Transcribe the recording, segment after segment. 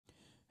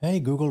Hey,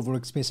 Google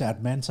Workspace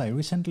admins. I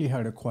recently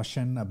heard a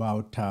question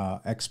about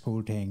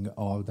exporting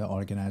all the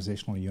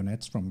organizational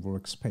units from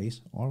Workspace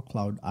or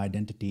Cloud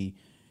Identity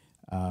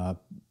uh,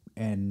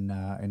 in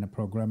a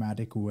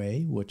programmatic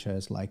way, which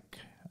is like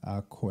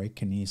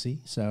quick and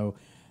easy. So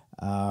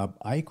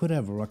I could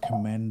have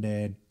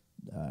recommended,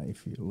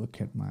 if you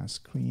look at my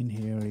screen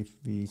here, if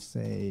we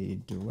say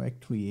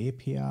directory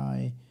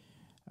API,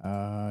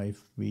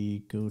 if we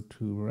go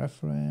to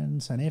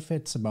reference, and if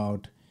it's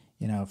about,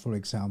 for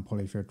example,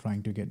 if you're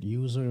trying to get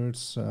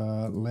users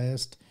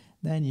list,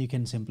 then you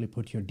can simply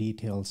put your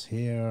details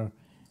here,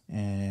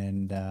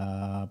 and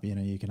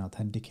you can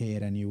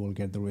authenticate and you will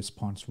get the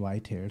response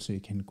right here, so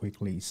you can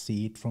quickly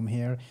see it from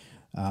here.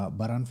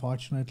 But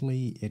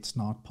unfortunately, it's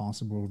not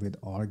possible with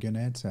org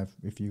units.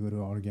 If you go to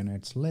org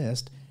units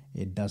list,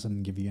 it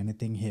doesn't give you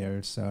anything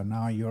here. So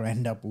now you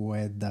end up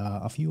with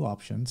a few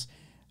options,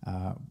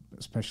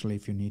 especially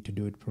if you need to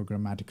do it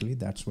programmatically.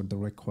 That's what the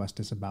request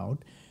is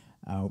about.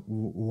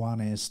 One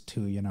is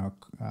to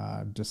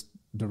just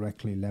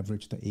directly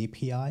leverage the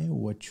API,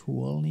 which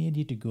will need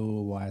you to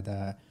go via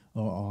the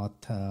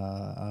OAuth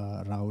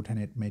route, and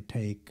it may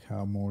take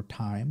more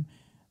time.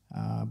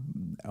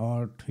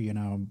 Or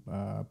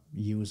to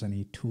use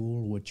any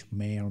tool which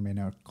may or may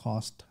not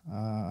cost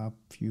a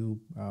few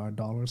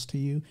dollars to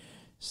you.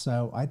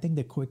 So I think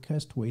the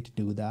quickest way to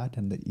do that,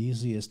 and the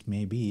easiest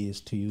maybe,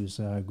 is to use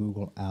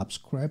Google Apps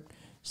Script.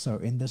 So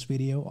in this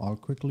video, I'll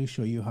quickly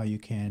show you how you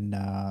can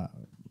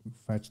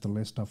fetch the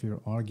list of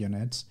your org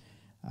units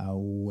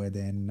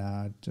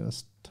within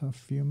just a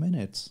few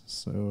minutes.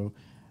 So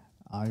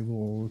I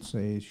will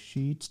say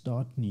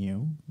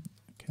sheets.new.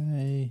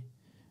 Okay,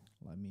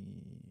 let me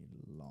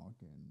log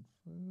in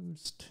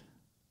first.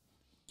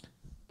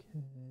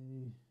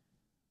 Okay,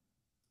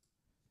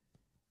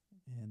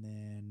 and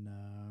then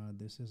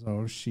this is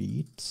our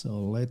sheet. So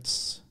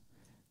let's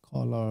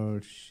call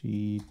our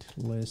sheet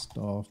list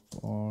of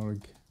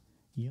org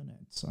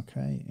units.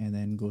 Okay, and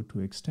then go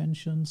to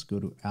extensions, go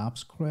to app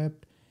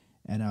script,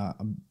 and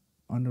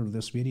under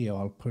this video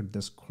I'll put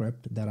the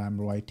script that I'm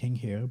writing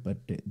here, but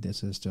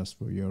this is just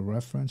for your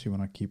reference. You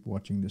want to keep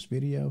watching this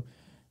video.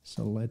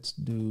 So let's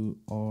do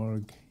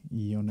org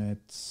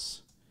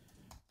units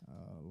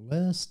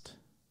list.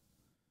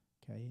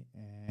 Okay,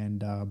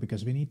 and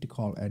because we need to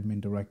call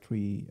admin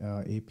directory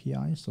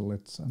API, so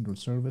let's, under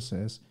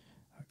services,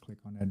 click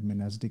on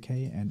admin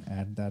SDK and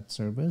add that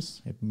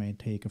service. It may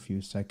take a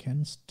few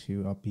seconds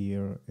to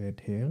appear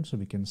it here, so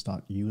we can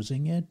start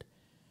using it.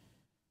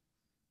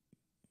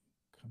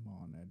 Come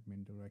on,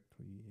 admin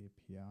directory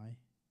API.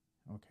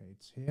 Okay,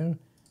 it's here.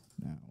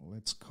 Now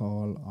let's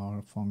call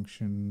our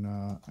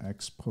function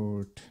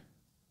export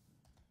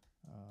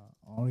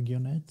org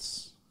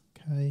units.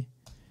 Okay,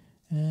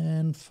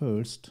 and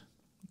first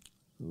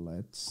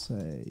let's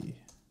say,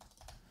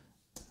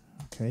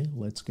 okay,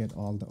 let's get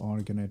all the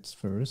org units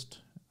first.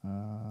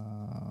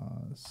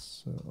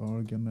 So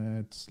org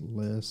units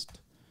list.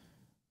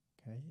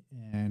 Okay,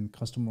 and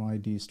customer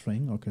ID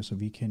string. Okay, so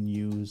we can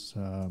use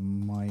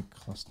my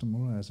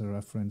customer as a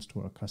reference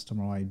to our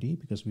customer ID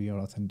because we are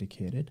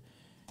authenticated.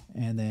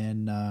 And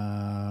then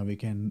we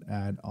can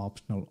add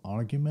optional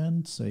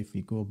arguments. So if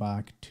we go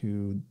back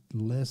to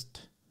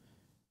list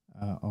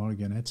org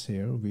units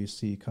here, we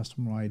see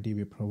customer ID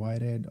we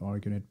provided,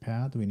 org unit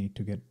path, we need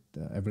to get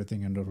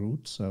everything under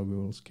root, so we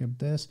will skip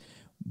this.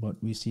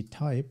 But we see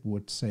type,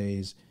 which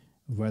says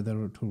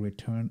whether to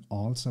return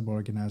all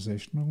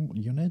suborganizational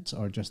units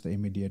or just the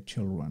immediate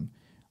children.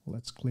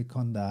 Let's click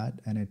on that,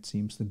 and it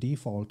seems the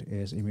default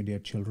is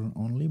immediate children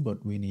only,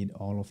 but we need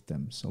all of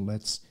them. So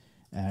let's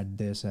add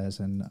this as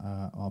an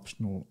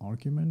optional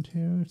argument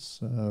here.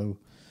 So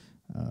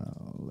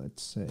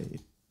let's say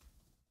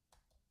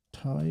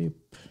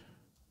type,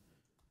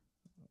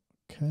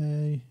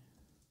 okay,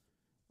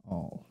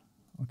 all.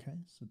 Okay,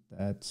 so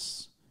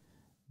that's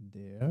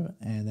there.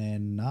 And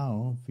then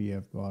now we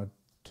have got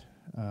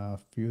a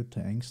few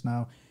things.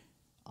 Now,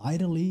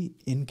 ideally,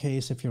 in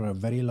case if you're a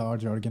very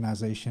large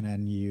organization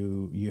and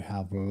you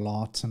have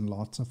lots and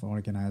lots of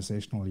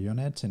organizational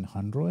units in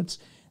hundreds,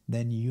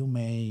 then you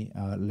may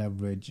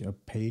leverage a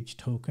page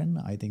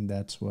token. I think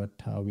that's what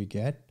we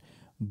get.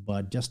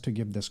 But just to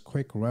give this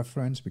quick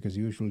reference, because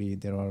usually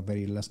there are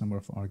very less number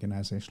of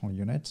organizational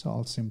units, so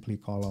I'll simply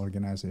call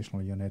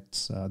organizational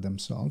units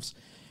themselves.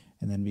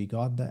 And then we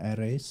got the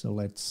array, so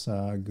let's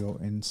go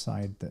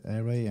inside the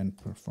array and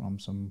perform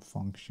some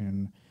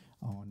function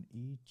on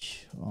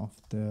each of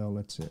the,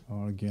 let's say,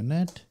 org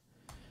unit.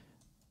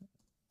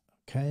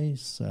 Okay,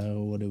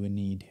 so what do we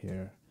need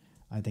here?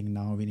 I think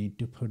now we need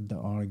to put the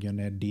org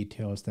unit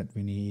details that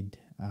we need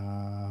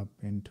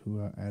into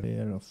an array,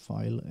 a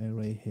file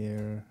array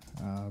here,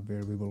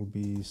 where we will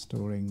be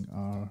storing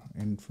our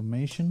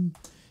information.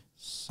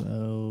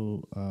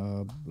 So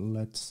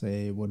let's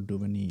say, what do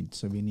we need?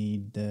 So we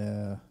need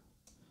the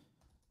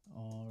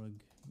org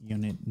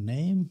unit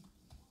name.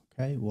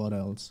 Okay, what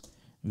else?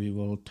 We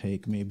will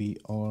take maybe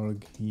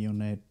org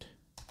unit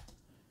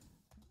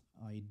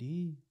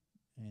ID,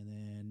 and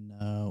then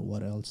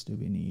what else do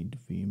we need?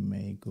 We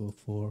may go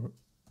for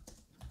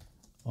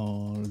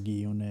org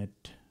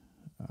unit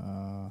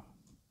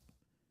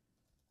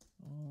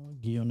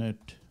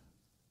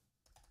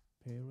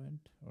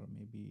parent, or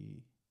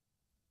maybe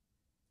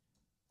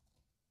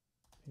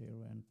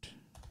parent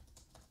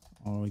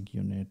org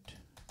unit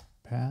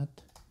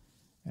path,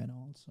 and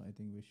also I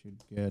think we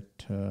should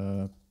get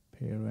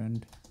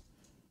parent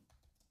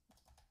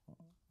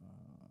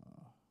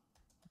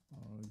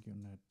org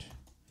unit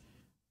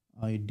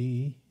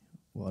ID.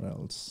 What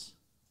else?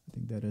 I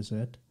think that is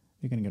it.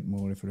 You can get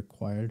more if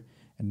required.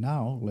 And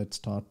now let's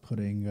start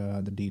putting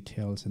the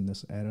details in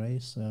this array.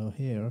 So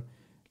here,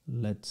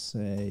 let's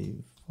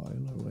say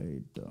file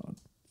array dot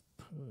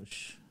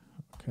push.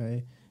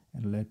 Okay,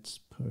 and let's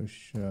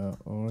push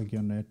org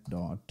unit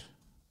dot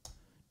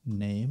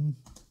name.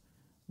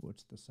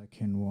 What's the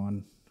second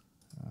one?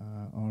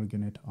 Org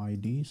unit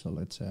ID. So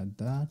let's add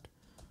that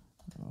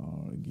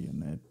org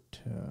unit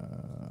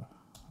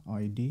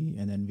ID,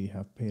 and then we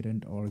have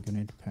parent org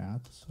unit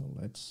path. So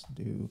let's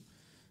do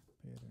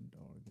parent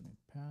org unit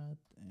path,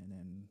 and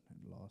then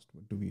last,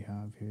 what do we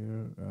have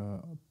here?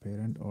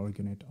 Parent org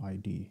unit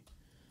ID.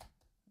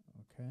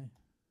 Okay,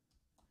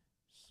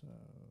 so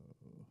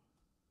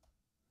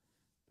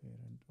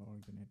parent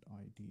org unit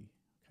ID.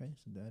 Okay,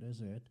 so that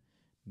is it.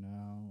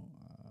 Now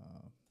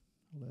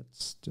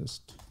let's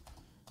just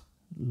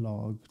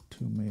log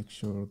to make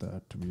sure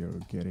that we are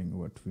getting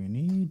what we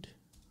need.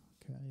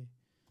 Okay,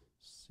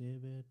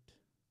 save it.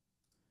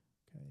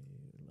 Okay,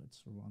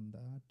 let's run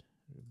that,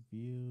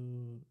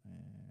 review,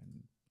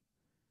 and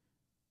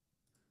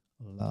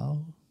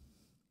allow.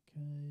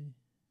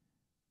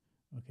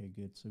 Okay,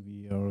 good. So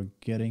we are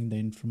getting the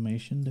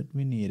information that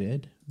we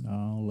needed.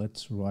 Now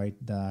let's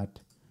write that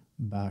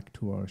back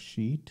to our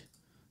sheet.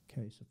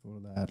 Okay, so for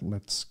that,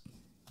 let's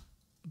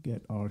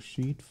get our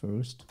sheet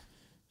first.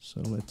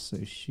 So let's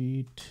say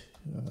sheet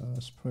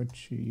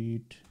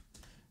spreadsheet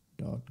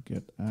dot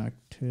get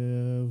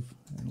active,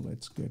 and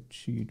let's get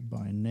sheet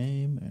by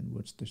name. And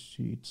what's the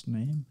sheet's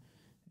name?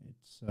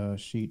 It's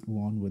sheet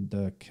 1 with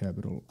the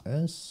capital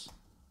S.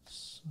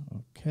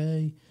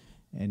 Okay,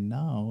 and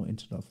now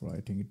instead of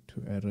writing it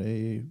to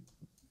array,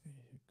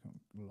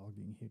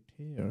 logging it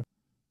here,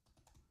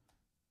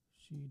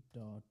 sheet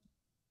dot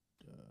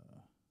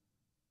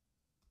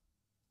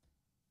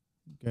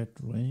get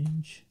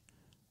range,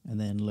 and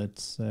then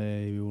let's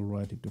say we will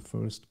write it to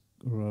first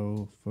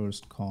row,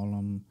 first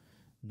column,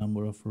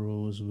 number of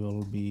rows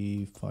will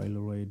be file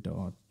array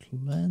dot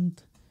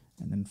length,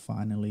 and then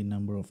finally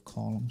number of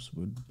columns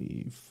would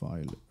be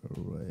file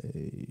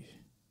array.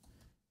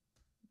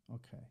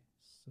 Okay,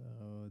 so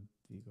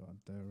we got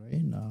the array.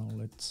 Now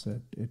let's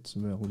set its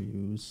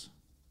values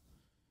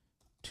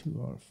to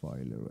our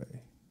file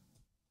array.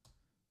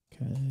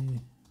 Okay,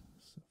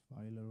 so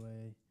file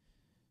array,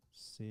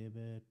 save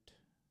it,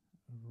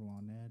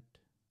 run it.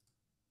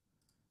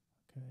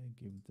 Okay,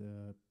 give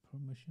the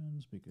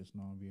permissions because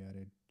now we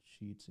added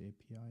Sheets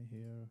API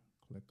here.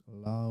 Click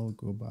allow,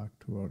 go back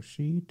to our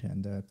sheet,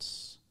 and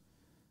this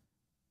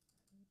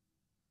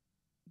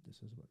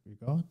is what we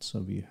got. So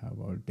we have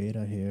our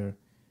data here,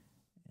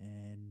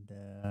 and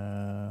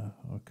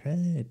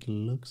okay, it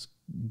looks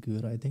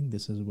good. I think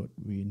this is what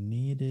we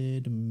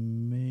needed.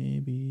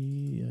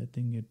 Maybe I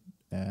think it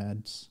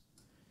adds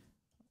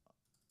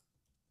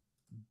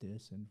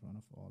this in front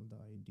of all the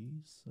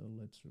IDs, so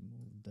let's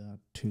remove that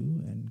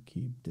too and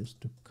keep this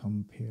to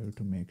compare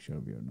to make sure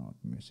we are not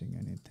missing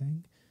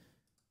anything.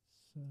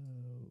 So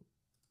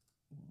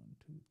 1,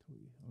 2,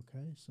 3.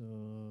 Okay, so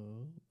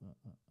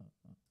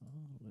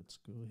let's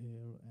go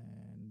here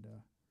and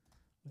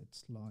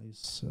let's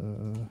slice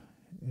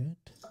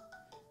it,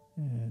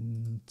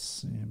 and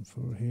same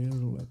for here,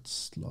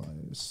 let's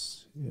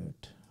slice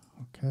it.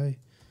 Okay,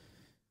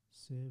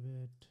 save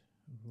it,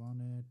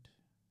 run it.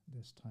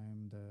 This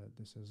time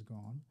this is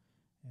gone,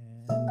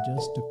 and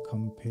just to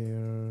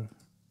compare,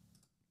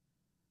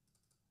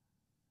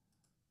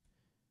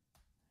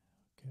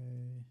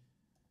 okay,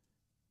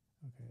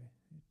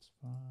 it's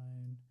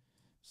fine.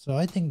 So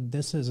I think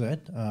this is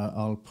it.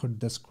 I'll put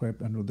the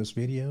script under this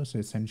video. So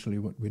essentially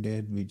what we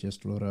did, we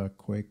just wrote a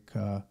quick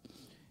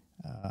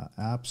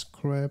app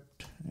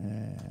script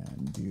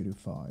and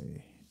beautify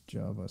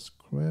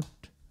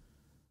JavaScript.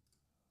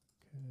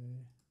 Okay.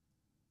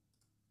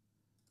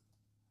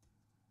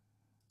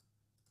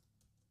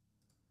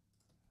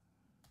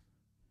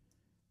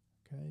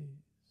 Okay,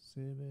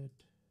 save it.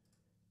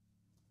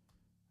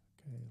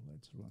 Okay,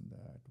 let's run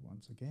that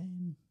once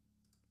again.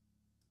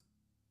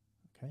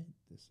 Okay,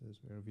 this is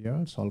where we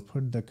are. So I'll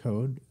put the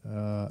code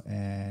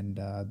and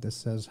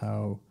this is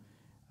how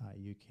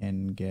you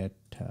can get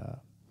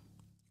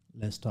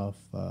list of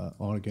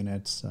org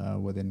units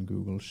within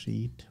Google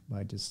Sheet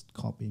by just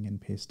copying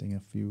and pasting a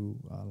few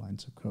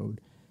lines of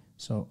code.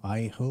 So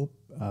I hope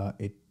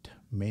it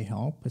may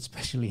help,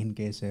 especially in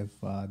case if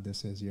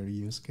this is your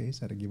use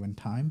case at a given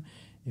time.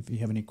 If you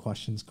have any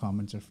questions,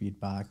 comments, or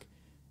feedback,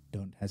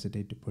 don't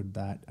hesitate to put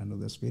that under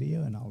this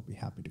video and I'll be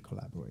happy to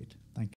collaborate. Thank you.